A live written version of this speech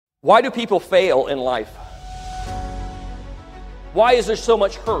Why do people fail in life? Why is there so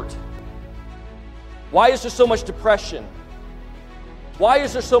much hurt? Why is there so much depression? Why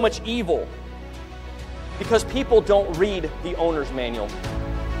is there so much evil? Because people don't read the owner's manual.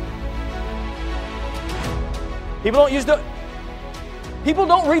 People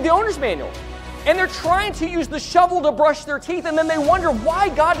don't read the owner's manual. And they're trying to use the shovel to brush their teeth, and then they wonder, why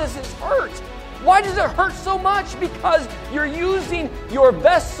God does this hurt? Why does it hurt so much? Because you're using your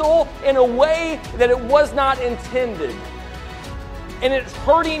vessel in a way that it was not intended. And it's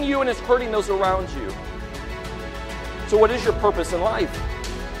hurting you and it's hurting those around you. So what is your purpose in life?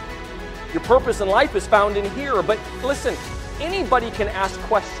 Your purpose in life is found in here. But listen, anybody can ask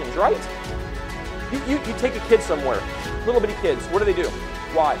questions, right? You take a kid somewhere, little bitty kids, what do?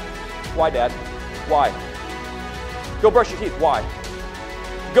 Why? Why, Dad? Why? Go brush your teeth. Why?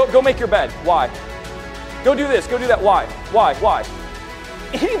 Go make your bed. Why? Go do this. Go do that. Why? Why? Why?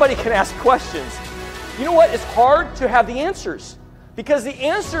 Anybody can ask questions. You know what? It's hard to have the answers, because the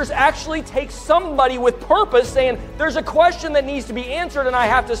answers actually take somebody with purpose saying, there's a question that needs to be answered, and I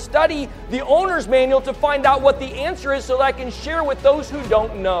have to study the owner's manual to find out what the answer is so that I can share with those who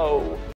don't know.